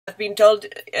been told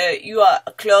you are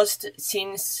closed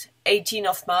since 18th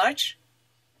of March.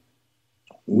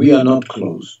 We are not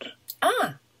closed.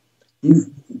 Ah.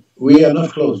 We are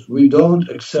not closed. We don't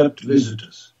accept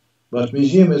visitors. But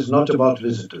museum is not about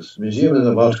visitors. Museum is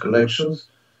about collections,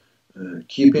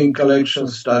 keeping collections,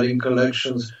 studying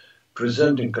collections,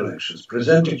 presenting collections.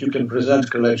 Presenting, you can present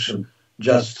collection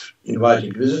just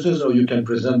inviting visitors, or you can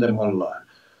present them online.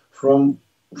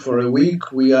 For a week,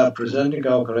 we are presenting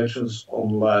our collections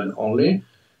online only.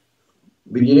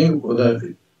 Beginning with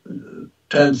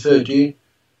 10:30,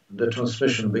 the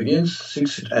transmission begins,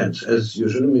 6 it ends. As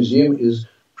usual, museum is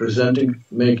presenting,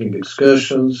 making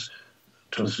excursions,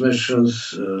 transmissions,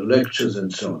 lectures,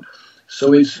 and so on. So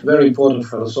it's very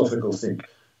important philosophical thing.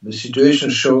 The situation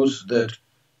shows that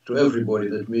to everybody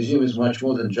that museum is much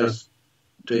more than just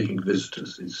taking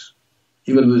visitors. It's,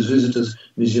 even with visitors,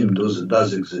 museum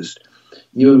does exist.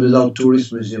 Even without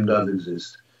tourists, museum does exist.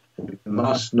 And we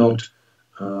must not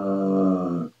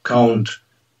count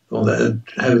on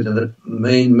have it in the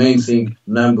main thing,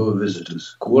 number of visitors.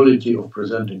 Quality of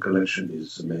presenting collection is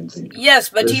the main thing. Yes,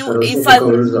 but if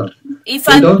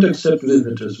I don't accept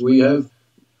visitors, we have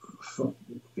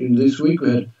in this week we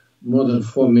had more than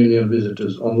 4 million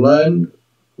visitors online,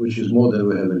 which is more than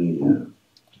we have in a year.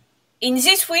 In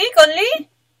this week only?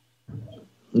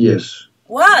 Yes.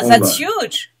 Wow, online. That's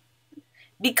huge.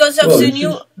 Because of the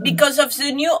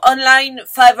new online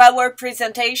 5-hour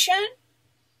presentation?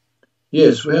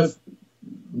 Yes, we have,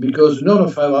 because not a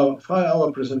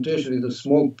 5-hour presentation is a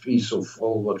small piece of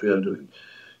all what we are doing.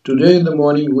 Today in the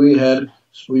morning we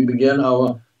began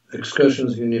our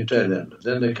excursions in Italian.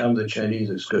 Then the Chinese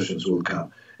excursions will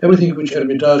come. Everything which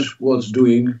Hermitage was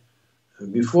doing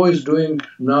before is doing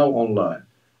now online.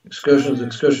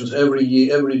 Excursions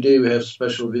every day we have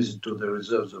special visit to the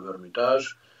reserves of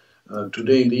Hermitage.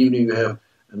 Today in the evening we have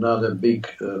another big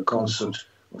concert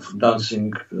of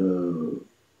dancing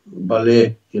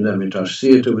ballet in Hermitage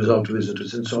Theatre without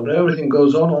visitors and so on. Everything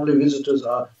goes on, only visitors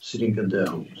are sitting at their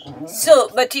homes.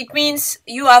 So, but it means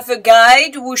you have a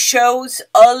guide who shows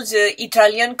all the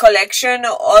Italian collection,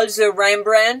 all the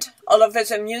Rembrandt, all over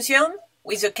the museum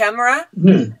with a camera?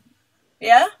 No.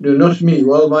 Yeah? No, not me.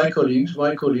 Well, my colleagues,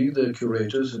 the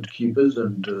curators and keepers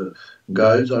and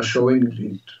guides are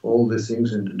showing all the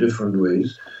things in different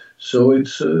ways. So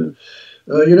it's,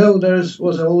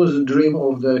 was always a dream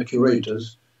of the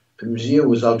curators, a museum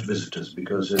without visitors,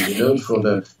 because as you know, for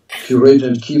the curator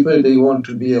and keeper, they want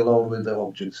to be alone with the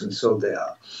objects, and so they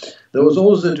are. There was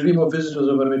always a dream of visitors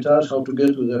of Hermitage, how to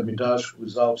get to the Hermitage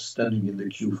without standing in the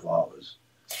queue for hours.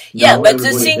 Yeah, now but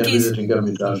the thing is,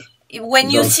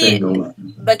 when you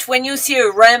see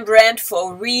a Rembrandt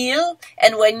for real,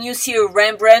 and when you see a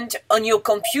Rembrandt on your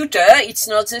computer, it's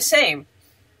not the same.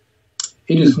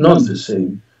 It is not the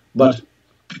same, but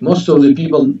most of the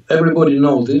people, everybody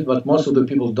knows it, but most of the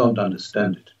people don't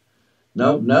understand it.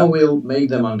 Now we'll make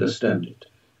them understand it.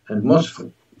 And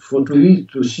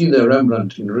to see the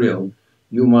Rembrandt in real,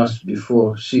 you must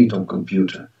before see it on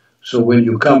computer. So when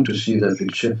you come to see that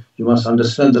picture, you must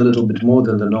understand a little bit more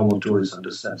than the normal tourists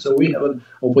understand. So we have an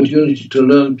opportunity to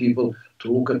learn people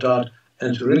to look at art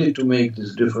and really to make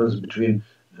this difference between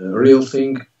a real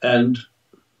thing and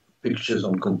pictures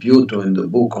on computer, in the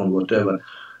book, on whatever,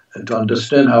 and to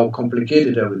understand how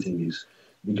complicated everything is.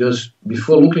 Because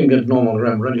before looking at normal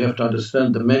Rembrandt, you have to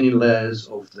understand the many layers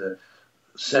of the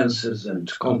senses and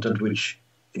content which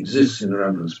exists in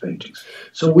Rembrandt's paintings.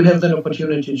 So we have an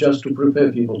opportunity just to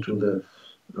prepare people to the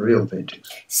real paintings.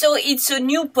 So it's a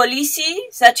new policy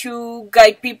that you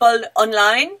guide people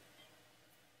online?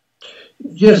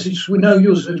 Yes, we now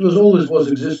use it. Always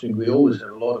was existing. We always had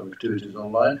a lot of activities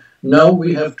online. Now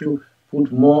we have to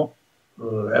put more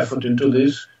effort into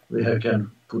this. We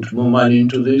can put more money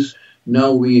into this.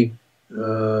 Now we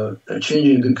are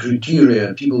changing the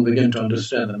criteria. People begin to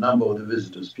understand the number of the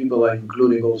visitors. People are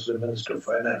including also the Minister of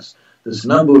Finance. This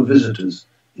number of visitors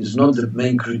is not the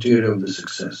main criteria of the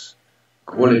success.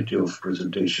 Quality of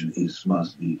presentation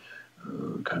must be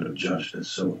kind of judged and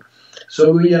so on.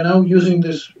 So we are now using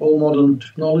this all modern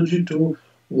technology to,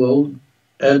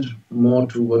 add more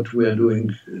to what we are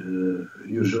doing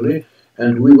usually.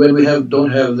 And when we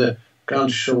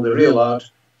can't show the real art,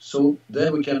 so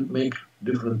then we can make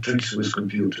different tricks with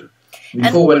computer.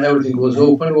 Before, when everything was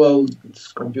open,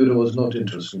 computer was not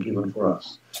interesting even for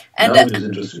us. Now it is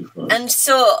interesting for us. And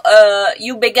so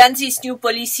you began this new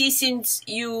policy since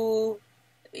you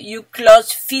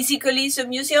closed physically the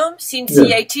museum since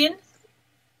the 18th?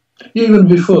 Even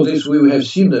before this, we have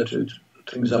seen that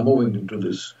things are moving into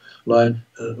this line.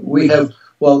 We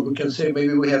can say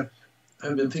maybe we have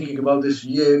been thinking about this a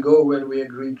year ago when we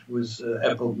agreed with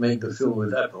Apple, make the film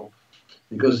with Apple.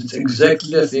 because it's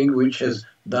exactly the thing which has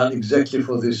done exactly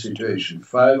for this situation.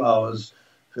 5 hours.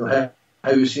 So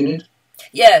have you seen it?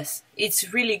 Yes,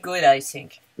 it's really good, I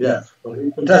think. Yeah, well,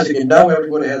 it's fantastic. And now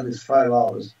everybody has this 5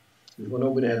 hours. Before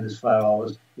nobody had this 5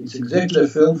 hours. It's exactly a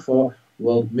film for,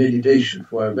 well, meditation,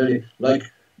 for a very, like,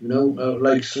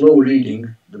 like slow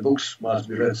reading. The books must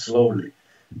be read slowly.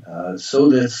 So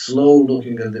that's slow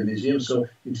looking at the museum. So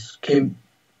it came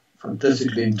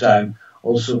fantastically in time.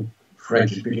 Also,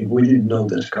 frankly speaking, we didn't know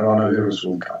that coronavirus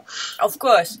will come. Of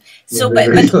course. So, but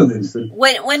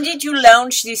when did you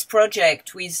launch this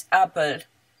project with Apple?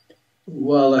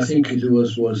 Well, I think it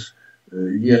was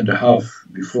a year and a half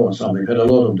before something. Had a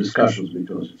lot of discussions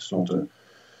because it's not a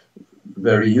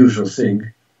very usual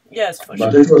thing. Yes, for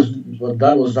but sure.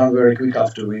 That was done very quick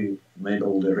after we made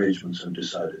all the arrangements and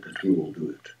decided that we will do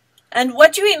it. And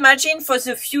what do you imagine for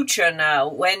the future now,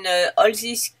 when all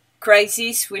this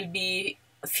crisis will be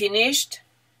finished?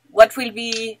 What will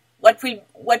be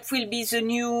the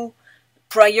new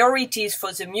priorities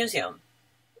for the museum?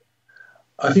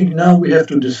 I think now we have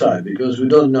to decide, because we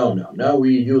don't know now. Now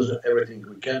we use everything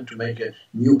we can to make a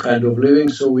new kind of living,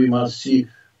 so we must see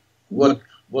what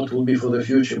will be for the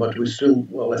future, but we still,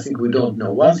 well, I think we don't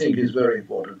know. One thing is very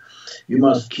important. You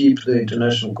must keep the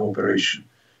international cooperation,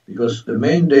 because the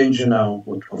main danger now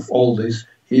of all this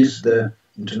is the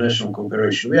international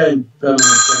cooperation. We are in permanent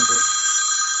contact.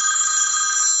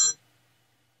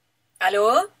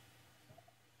 Hello?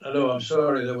 Hello, I'm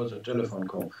sorry, there was a telephone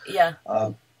call. Yeah.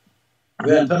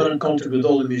 We are in permanent contact with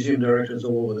all the museum directors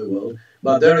all over the world,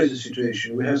 but there is a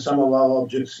situation. We have some of our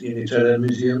objects in Italian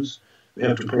museums. We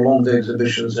have to prolong the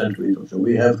exhibitions, and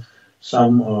we have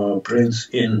some prints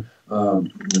in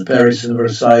Paris and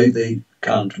Versailles. They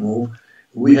can't move.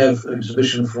 We have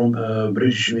exhibition from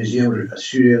British Museum,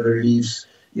 Assyrian reliefs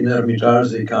in Hermitage.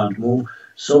 They can't move.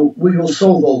 So we will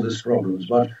solve all these problems.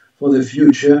 But for the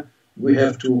future, we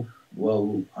have to,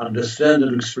 well, understand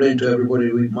and explain to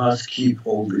everybody we must keep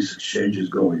all these exchanges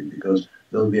going, because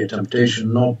there will be a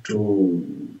temptation not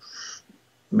to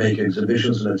make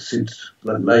exhibitions that sit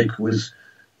like with,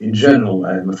 in general,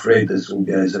 I'm afraid this will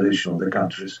be isolation of the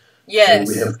countries. Yes.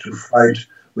 So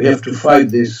we have to fight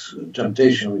this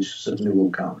temptation, which certainly will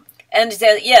come. And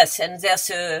there's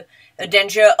a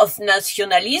danger of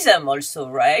nationalism also,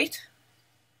 right?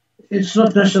 It's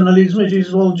not nationalism, it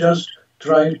is all just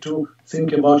trying to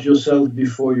think about yourself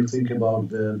before you think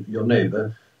about your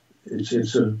neighbor.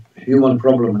 It's a human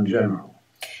problem in general.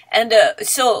 And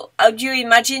so, how do you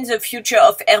imagine the future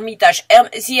of Hermitage?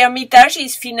 The Hermitage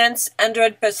is financed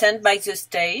 100% by the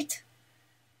state?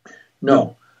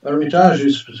 No, Hermitage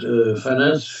is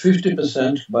financed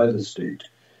 50% by the state.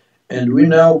 And we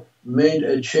now made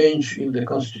a change in the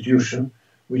constitution,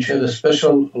 which had a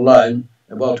special line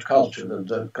about culture. That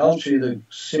the culture is the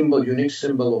symbol, unique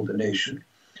symbol of the nation,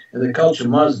 and the culture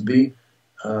must be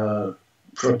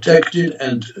protected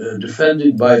and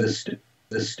defended by the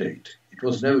state. It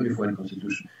was never before in the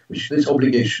Constitution, which is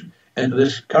obligation. And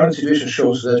this current situation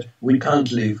shows that we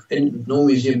can't live, and no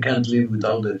museum can't live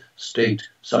without the state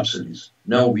subsidies.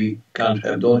 Now we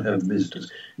don't have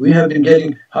visitors. We have been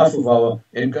getting half of our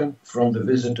income from the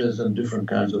visitors and different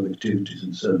kinds of activities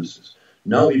and services.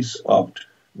 Now it's out.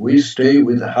 We stay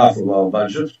with half of our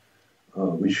budget,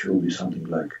 which will be something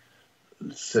like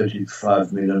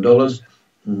 $35 million.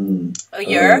 A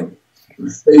year?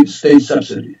 State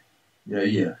subsidy. Yeah,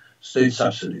 yeah. State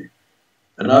subsidy.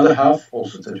 Another half,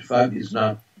 also 35, is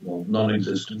now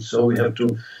non-existent. So we have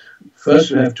to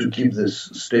keep this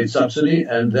state subsidy,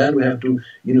 and then we have to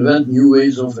invent new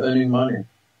ways of earning money.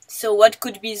 So what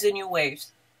could be the new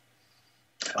ways?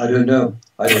 I don't know.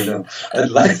 I'd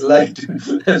like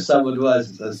to have some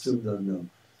advice. I still don't know.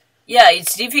 Yeah,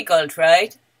 it's difficult,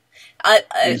 right?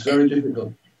 It's very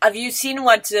difficult. Have you seen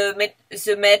what the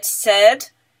Met said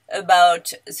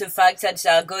about the fact that they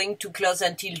are going to close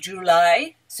until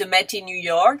July, the Met in New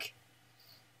York?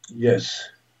 Yes.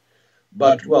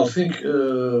 But, well,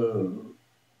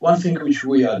 one thing which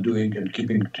we are doing and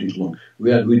keeping it long,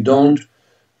 we don't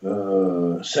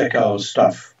sack our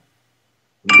stuff.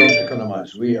 We don't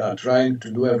economize. We are trying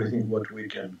to do everything what we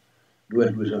can do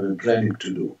and we are planning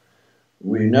to do.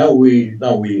 We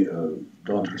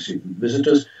don't receive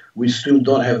visitors. We still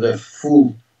don't have the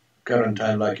full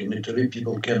quarantine like in Italy.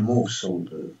 People can move, so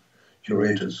the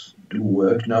curators do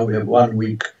work. Now we have 1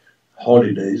 week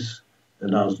holidays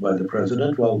announced by the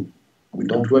president. Well, we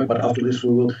don't work, but after this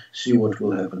we will see what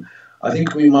will happen. I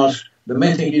think the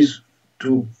main thing is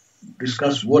to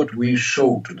discuss what we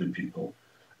show to the people.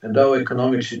 And our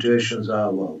economic situations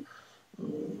are,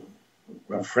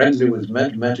 we're friendly with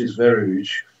Met. Met is very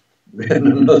rich. We are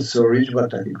not so rich,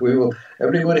 but I think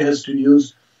everybody has to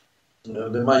use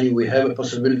the money we have,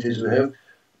 possibilities we have,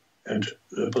 and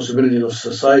the possibility of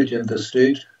society and the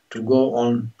state to go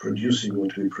on producing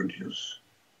what we produce.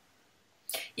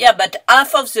 Yeah, but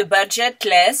half of the budget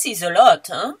less is a lot,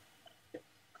 huh?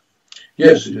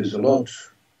 Yes, it is a lot.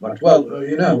 But, well,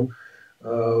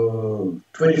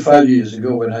 25 years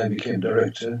ago when I became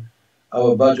director,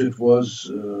 our budget was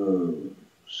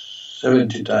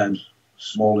 70 times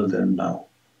smaller than now.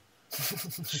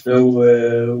 So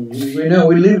we know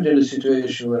we lived in a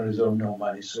situation where there is no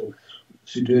money. So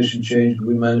situation changed.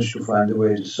 We managed to find a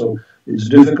way. So it's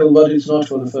difficult, but it's not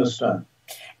for the first time.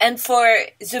 And for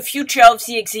the future of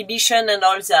the exhibition and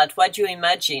all that, what do you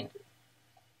imagine?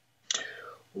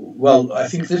 Well, I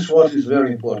think this what is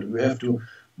very important. We have to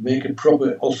make it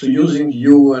proper, also using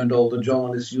you and all the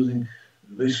journalists using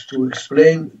this to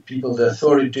explain people, the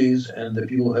authorities and the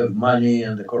people who have money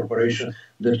and the corporation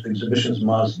that exhibitions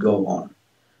must go on.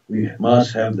 We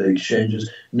must have the exchanges.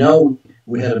 Now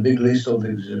we had a big list of the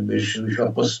exhibitions which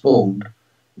are postponed.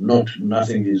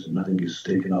 Nothing is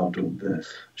taken out of the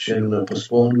schedule or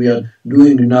postponed. We are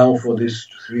doing now for this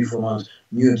 3-4 months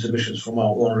new exhibitions from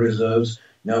our own reserves.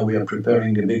 Now we are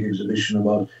preparing a big exhibition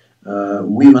about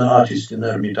women artists in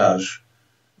Hermitage.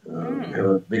 We have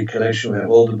a big collection. We have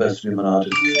all the best women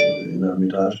artists in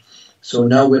Hermitage. So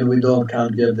now when we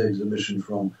can't get the exhibition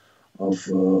of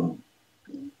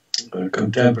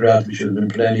contemporary art which has been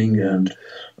planning and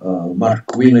Mark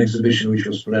Queen exhibition which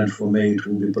was planned for May, it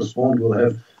will be postponed. We'll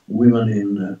have women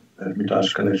in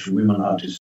Hermitage collection, women artists.